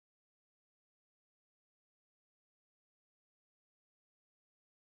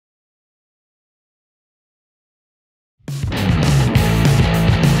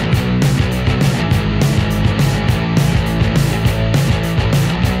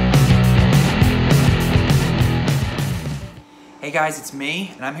Hey guys, it's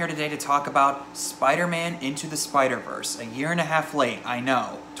me, and I'm here today to talk about Spider-Man Into the Spider-Verse. A year and a half late, I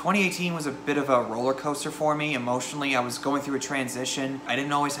know. 2018 was a bit of a roller coaster for me emotionally. I was going through a transition. I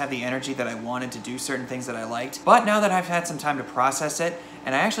didn't always have the energy that I wanted to do certain things that I liked. But now that I've had some time to process it,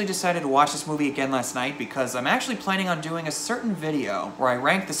 and I actually decided to watch this movie again last night because I'm actually planning on doing a certain video where I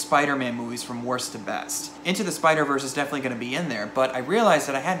rank the Spider-Man movies from worst to best. Into the Spider-Verse is definitely going to be in there, but I realized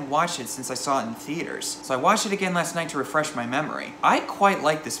that I hadn't watched it since I saw it in theaters. So I watched it again last night to refresh my memory. I quite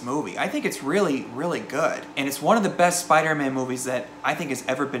like this movie. I think it's really, really good. And it's one of the best Spider-Man movies that I think has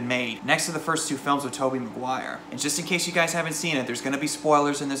ever been made, next to the first two films with Tobey Maguire. And just in case you guys haven't seen it, there's going to be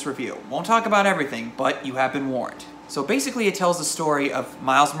spoilers in this review. Won't talk about everything, but you have been warned. So basically it tells the story of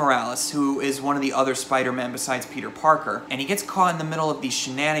Miles Morales, who is one of the other Spider-Men besides Peter Parker, and he gets caught in the middle of these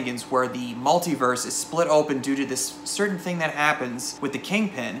shenanigans where the multiverse is split open due to this certain thing that happens with the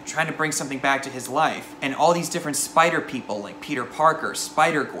Kingpin trying to bring something back to his life. And all these different Spider people like Peter Parker,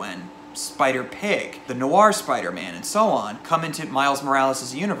 Spider-Gwen, Spider-Pig, the Noir Spider-Man, and so on, come into Miles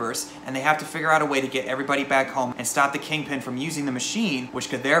Morales' universe, and they have to figure out a way to get everybody back home and stop the Kingpin from using the machine, which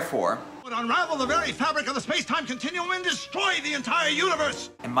could therefore unravel the very fabric of the space-time continuum and destroy the entire universe!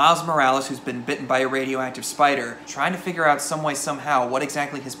 And Miles Morales, who's been bitten by a radioactive spider, trying to figure out some way, somehow, what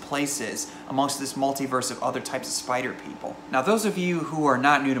exactly his place is amongst this multiverse of other types of spider people. Now, those of you who are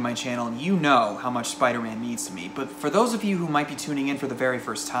not new to my channel, you know how much Spider-Man means to me, but for those of you who might be tuning in for the very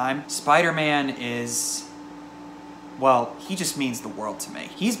first time, Spider-Man is... well, he just means the world to me.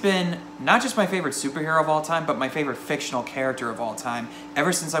 He's been not just my favorite superhero of all time, but my favorite fictional character of all time,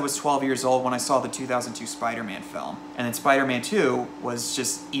 ever since I was 12 years old when I saw the 2002 Spider-Man film. And then Spider-Man 2 was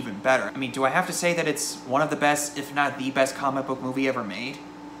just even better. I mean, do I have to say that it's one of the best, if not the best comic book movie ever made?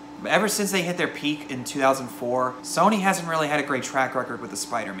 Ever since they hit their peak in 2004, Sony hasn't really had a great track record with the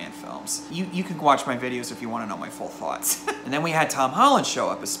Spider-Man films. You can watch my videos if you want to know my full thoughts. And then we had Tom Holland show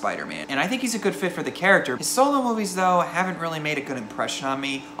up as Spider-Man, and I think he's a good fit for the character. His solo movies, though, haven't really made a good impression on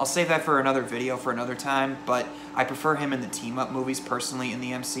me. I'll save that for another video for another time, but I prefer him in the team-up movies personally in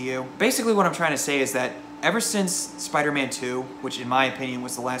the MCU. Basically what I'm trying to say is that ever since Spider-Man 2, which in my opinion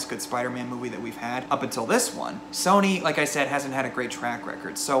was the last good Spider-Man movie that we've had, up until this one, Sony, like I said, hasn't had a great track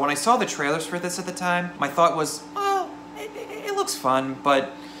record. So when I saw the trailers for this at the time, my thought was, oh, it looks fun,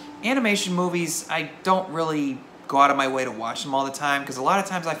 but animation movies, I don't really go out of my way to watch them all the time, because a lot of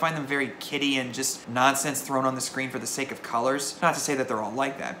times I find them very kiddie and just nonsense thrown on the screen for the sake of colors. Not to say that they're all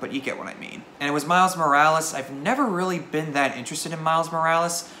like that, but you get what I mean. And it was Miles Morales. I've never really been that interested in Miles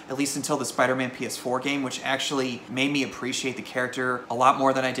Morales, at least until the Spider-Man PS4 game, which actually made me appreciate the character a lot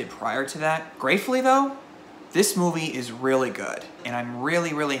more than I did prior to that. Gratefully though, this movie is really good, and I'm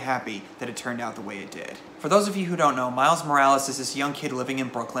really, really happy that it turned out the way it did. For those of you who don't know, Miles Morales is this young kid living in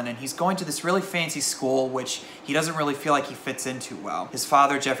Brooklyn, and he's going to this really fancy school which he doesn't really feel like he fits into well. His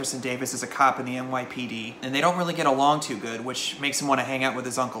father, Jefferson Davis, is a cop in the NYPD, and they don't really get along too good, which makes him want to hang out with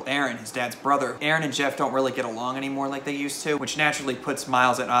his uncle Aaron, his dad's brother. Aaron and Jeff don't really get along anymore like they used to, which naturally puts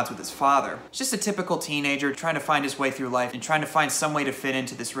Miles at odds with his father. It's just a typical teenager trying to find his way through life and trying to find some way to fit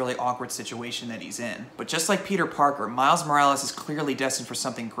into this really awkward situation that he's in. But just like Peter Parker, Miles Morales is clearly destined for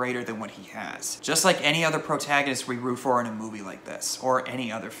something greater than what he has. Just like any other protagonist we root for in a movie like this, or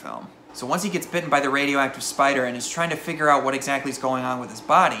any other film. So once he gets bitten by the radioactive spider and is trying to figure out what exactly is going on with his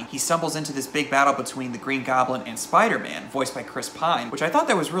body, he stumbles into this big battle between the Green Goblin and Spider-Man, voiced by Chris Pine, which I thought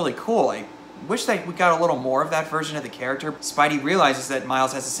that was really cool. I wish that we got a little more of that version of the character. Spidey realizes that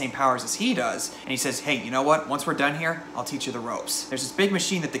Miles has the same powers as he does, and he says, hey, you know what? Once we're done here, I'll teach you the ropes. There's this big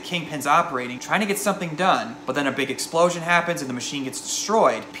machine that the Kingpin's operating, trying to get something done, but then a big explosion happens and the machine gets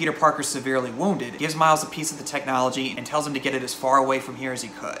destroyed. Peter Parker's severely wounded, gives Miles a piece of the technology, and tells him to get it as far away from here as he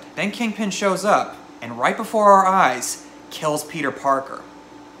could. Then Kingpin shows up, and right before our eyes, kills Peter Parker.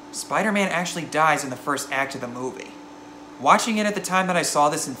 Spider-Man actually dies in the first act of the movie. Watching it at the time that I saw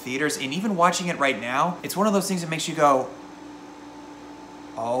this in theaters, and even watching it right now, it's one of those things that makes you go,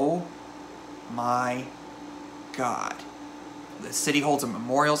 oh my God. The city holds a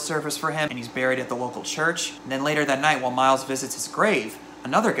memorial service for him, and he's buried at the local church. And then later that night, while Miles visits his grave,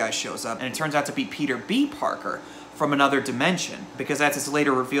 another guy shows up, and it turns out to be Peter B. Parker, from another dimension, because as is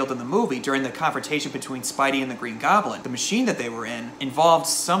later revealed in the movie, during the confrontation between Spidey and the Green Goblin, the machine that they were in involved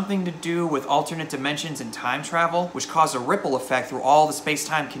something to do with alternate dimensions and time travel, which caused a ripple effect through all the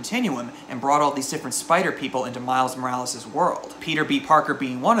space-time continuum and brought all these different spider people into Miles Morales' world. Peter B. Parker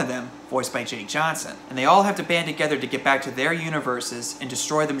being one of them, voiced by Jake Johnson. And they all have to band together to get back to their universes and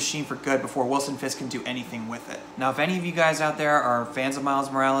destroy the machine for good before Wilson Fisk can do anything with it. Now, if any of you guys out there are fans of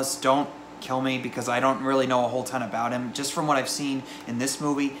Miles Morales, don't kill me because I don't really know a whole ton about him. Just from what I've seen in this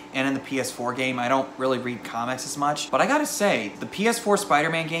movie and in the PS4 game, I don't really read comics as much. But I gotta say, the PS4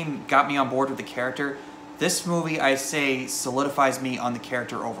 Spider-Man game got me on board with the character. This movie, I say, solidifies me on the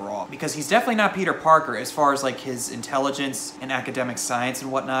character overall, because he's definitely not Peter Parker as far as like his intelligence and academic science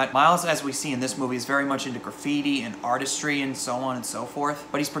and whatnot. Miles, as we see in this movie, is very much into graffiti and artistry and so on and so forth,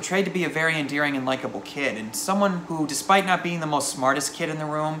 but he's portrayed to be a very endearing and likable kid, and someone who, despite not being the most smartest kid in the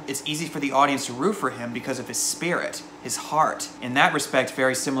room, it's easy for the audience to root for him because of his spirit, his heart. In that respect,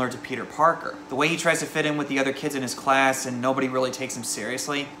 very similar to Peter Parker. The way he tries to fit in with the other kids in his class and nobody really takes him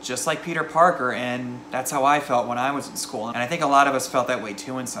seriously, just like Peter Parker, and that's how I felt when I was in school, and I think a lot of us felt that way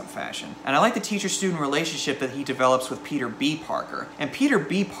too in some fashion. And I like the teacher-student relationship that he develops with Peter B. Parker. And Peter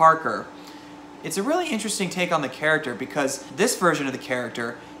B. Parker, it's a really interesting take on the character because this version of the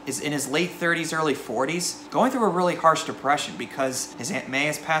character is in his late 30s, early 40s, going through a really harsh depression because his Aunt May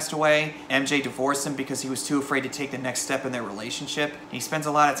has passed away, MJ divorced him because he was too afraid to take the next step in their relationship, and he spends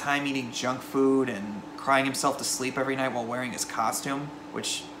a lot of time eating junk food and crying himself to sleep every night while wearing his costume,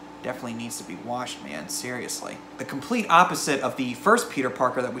 which definitely needs to be washed, man, seriously. The complete opposite of the first Peter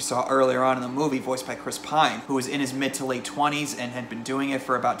Parker that we saw earlier on in the movie, voiced by Chris Pine, who was in his mid to late 20s and had been doing it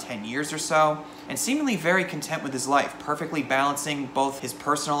for about 10 years or so, and seemingly very content with his life, perfectly balancing both his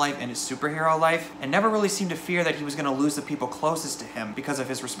personal life and his superhero life, and never really seemed to fear that he was going to lose the people closest to him because of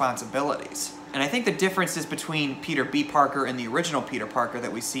his responsibilities. And I think the differences between Peter B. Parker and the original Peter Parker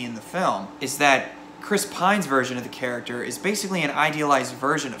that we see in the film is that Chris Pine's version of the character is basically an idealized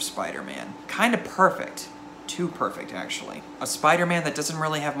version of Spider-Man. Kind of perfect. Too perfect, actually. A Spider-Man that doesn't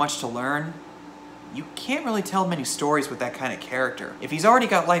really have much to learn. You can't really tell many stories with that kind of character. If he's already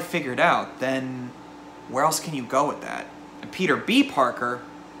got life figured out, then where else can you go with that? And Peter B. Parker,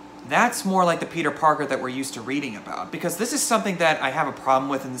 that's more like the Peter Parker that we're used to reading about. Because this is something that I have a problem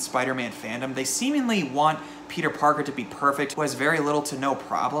with in the Spider-Man fandom. They seemingly want Peter Parker to be perfect, who has very little to no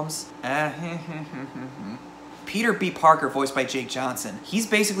problems. Peter B. Parker, voiced by Jake Johnson, he's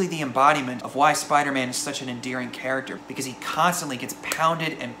basically the embodiment of why Spider-Man is such an endearing character, because he constantly gets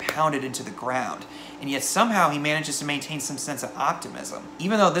pounded and pounded into the ground, and yet somehow he manages to maintain some sense of optimism.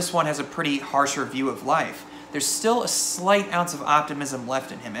 Even though this one has a pretty harsher view of life, there's still a slight ounce of optimism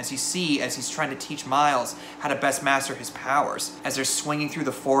left in him, as you see as he's trying to teach Miles how to best master his powers, as they're swinging through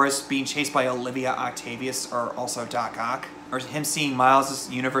the forest, being chased by Olivia Octavius, or also Doc Ock, or him seeing Miles'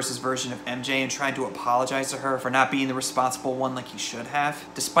 universe's version of MJ and trying to apologize to her for not being the responsible one like he should have.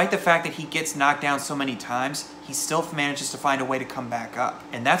 Despite the fact that he gets knocked down so many times, he still manages to find a way to come back up.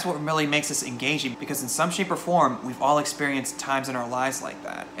 And that's what really makes this engaging, because in some shape or form, we've all experienced times in our lives like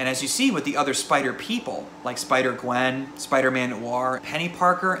that. And as you see with the other Spider people, like Spider-Gwen, Spider-Man Noir, Penny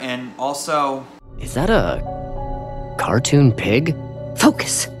Parker, and also... Is that a cartoon pig?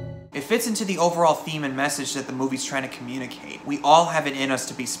 Focus! It fits into the overall theme and message that the movie's trying to communicate. We all have it in us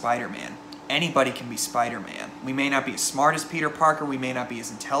to be Spider-Man. Anybody can be Spider-Man. We may not be as smart as Peter Parker, we may not be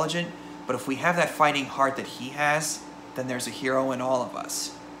as intelligent, but if we have that fighting heart that he has, then there's a hero in all of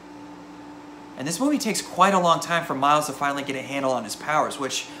us. And this movie takes quite a long time for Miles to finally get a handle on his powers,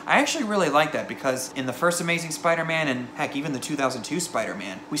 which I actually really like that, because in the first Amazing Spider-Man, and heck, even the 2002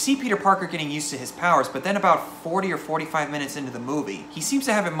 Spider-Man, we see Peter Parker getting used to his powers, but then about 40 or 45 minutes into the movie, he seems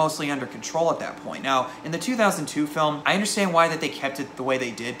to have it mostly under control at that point. Now, in the 2002 film, I understand why that they kept it the way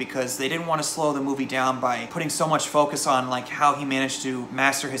they did, because they didn't want to slow the movie down by putting so much focus on like how he managed to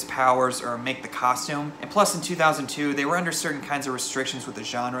master his powers or make the costume. And plus, in 2002, they were under certain kinds of restrictions with the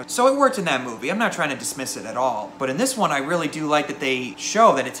genre, so it worked in that movie. I'm not trying to dismiss it at all. But in this one, I really do like that they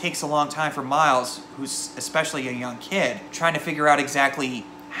show that it takes a long time for Miles, who's especially a young kid, trying to figure out exactly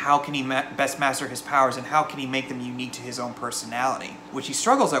how can he best master his powers and how can he make them unique to his own personality, which he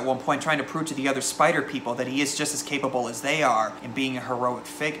struggles at one point trying to prove to the other Spider people that he is just as capable as they are in being a heroic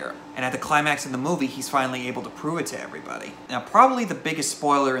figure. And at the climax of the movie, he's finally able to prove it to everybody. Now, probably the biggest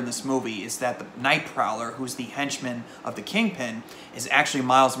spoiler in this movie is that the Night Prowler, who's the henchman of the Kingpin, is actually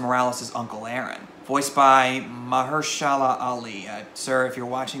Miles Morales' Uncle Aaron, voiced by Mahershala Ali. Sir, if you're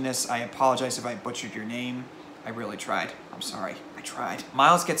watching this, I apologize if I butchered your name. I really tried. I'm sorry. I tried.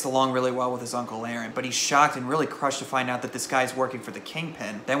 Miles gets along really well with his Uncle Aaron, but he's shocked and really crushed to find out that this guy's working for the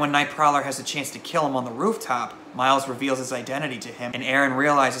Kingpin. Then when Night Prowler has a chance to kill him on the rooftop, Miles reveals his identity to him, and Aaron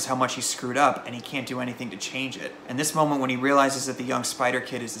realizes how much he screwed up, and he can't do anything to change it. And this moment when he realizes that the young Spider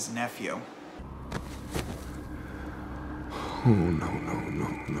Kid is his nephew. Oh, no.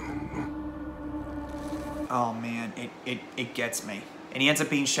 Oh man, it gets me. And he ends up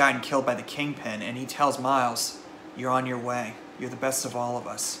being shot and killed by the Kingpin, and he tells Miles, "You're on your way. You're the best of all of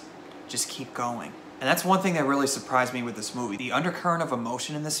us. Just keep going." And that's one thing that really surprised me with this movie. The undercurrent of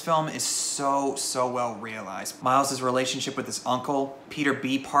emotion in this film is so well realized. Miles' relationship with his uncle, Peter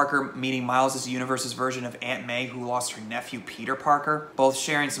B. Parker meeting Miles' universe's version of Aunt May who lost her nephew Peter Parker, both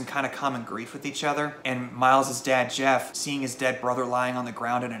sharing some kind of common grief with each other, and Miles' dad Jeff seeing his dead brother lying on the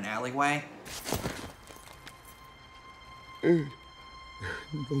ground in an alleyway. No.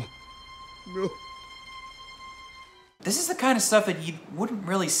 This is the kind of stuff that you wouldn't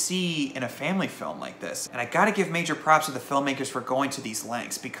really see in a family film like this. And I gotta give major props to the filmmakers for going to these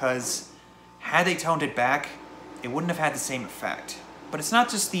lengths, because had they toned it back, it wouldn't have had the same effect. But it's not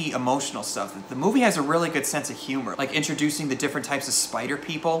just the emotional stuff. The movie has a really good sense of humor, like introducing the different types of spider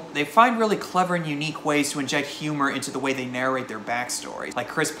people. They find really clever and unique ways to inject humor into the way they narrate their backstory. Like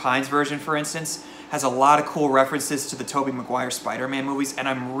Chris Pine's version, for instance, has a lot of cool references to the Tobey Maguire Spider-Man movies, and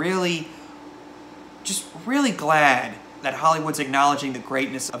I'm really glad that Hollywood's acknowledging the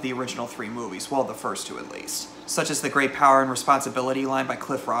greatness of the original 3 movies, well, the first 2 at least. Such as the great power and responsibility line by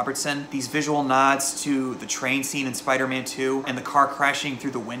Cliff Robertson, these visual nods to the train scene in Spider-Man 2, and the car crashing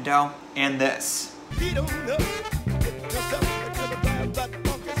through the window, and this. We don't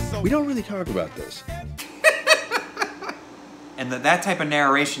really talk about this. And that type of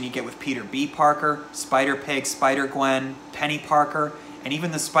narration you get with Peter B. Parker, Spider-Pig, Spider-Gwen, Penny Parker, and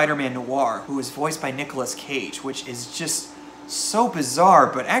even the Spider-Man Noir, who is voiced by Nicolas Cage, which is just so bizarre,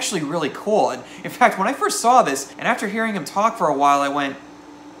 but actually really cool. And in fact, when I first saw this, and after hearing him talk for a while, I went,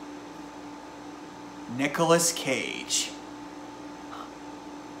 Nicolas Cage.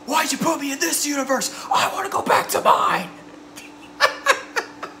 Why'd you put me in this universe? I want to go back to mine!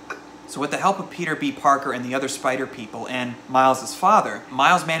 So with the help of Peter B. Parker and the other spider people and Miles' father,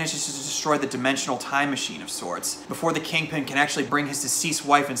 Miles manages to destroy the dimensional time machine of sorts before the Kingpin can actually bring his deceased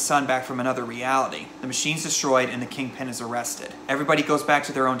wife and son back from another reality. The machine's destroyed and the Kingpin is arrested. Everybody goes back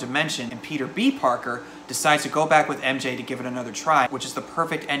to their own dimension, and Peter B. Parker decides to go back with MJ to give it another try, which is the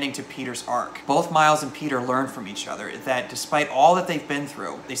perfect ending to Peter's arc. Both Miles and Peter learn from each other that despite all that they've been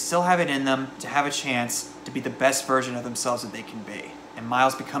through, they still have it in them to have a chance to be the best version of themselves that they can be. And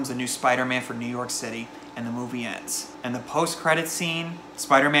Miles becomes a new Spider-Man for New York City, and the movie ends. And the post-credits scene,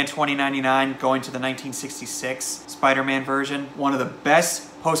 Spider-Man 2099 going to the 1966 Spider-Man version, one of the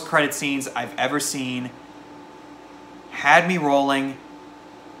best post-credit scenes I've ever seen, had me rolling.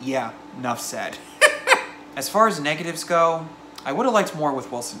 Yeah, enough said. As far as negatives go, I would have liked more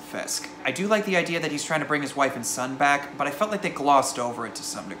with Wilson Fisk. I do like the idea that he's trying to bring his wife and son back, but I felt like they glossed over it to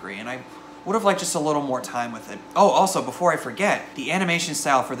some degree, and I would have liked just a little more time with it. Oh, also, before I forget, the animation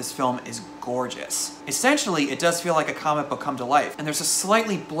style for this film is gorgeous. Essentially, it does feel like a comic book come to life, and there's a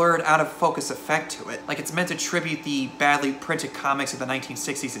slightly blurred, out-of-focus effect to it, like it's meant to tribute the badly printed comics of the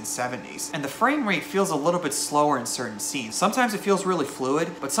 1960s and 70s. And the frame rate feels a little bit slower in certain scenes. Sometimes it feels really fluid,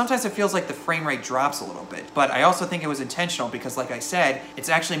 but sometimes it feels like the frame rate drops a little bit. But I also think it was intentional because, like I said, it's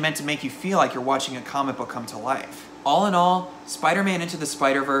actually meant to make you feel like you're watching a comic book come to life. All in all, Spider-Man Into the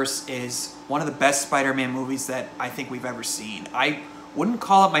Spider-Verse is one of the best Spider-Man movies that I think we've ever seen. I wouldn't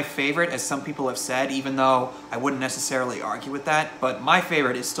call it my favorite, as some people have said, even though I wouldn't necessarily argue with that, but my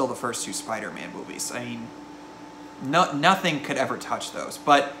favorite is still the first 2 Spider-Man movies. I mean, nothing could ever touch those,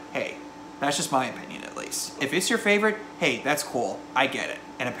 but hey, that's just my opinion at least. If it's your favorite, hey, that's cool, I get it.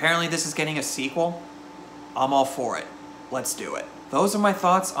 And apparently this is getting a sequel. I'm all for it. Let's do it. Those are my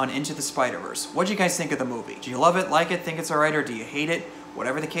thoughts on Into the Spider-Verse. What'd you guys think of the movie? Do you love it, like it, think it's alright, or do you hate it?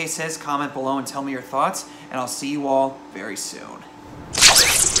 Whatever the case is, comment below and tell me your thoughts, and I'll see you all very soon.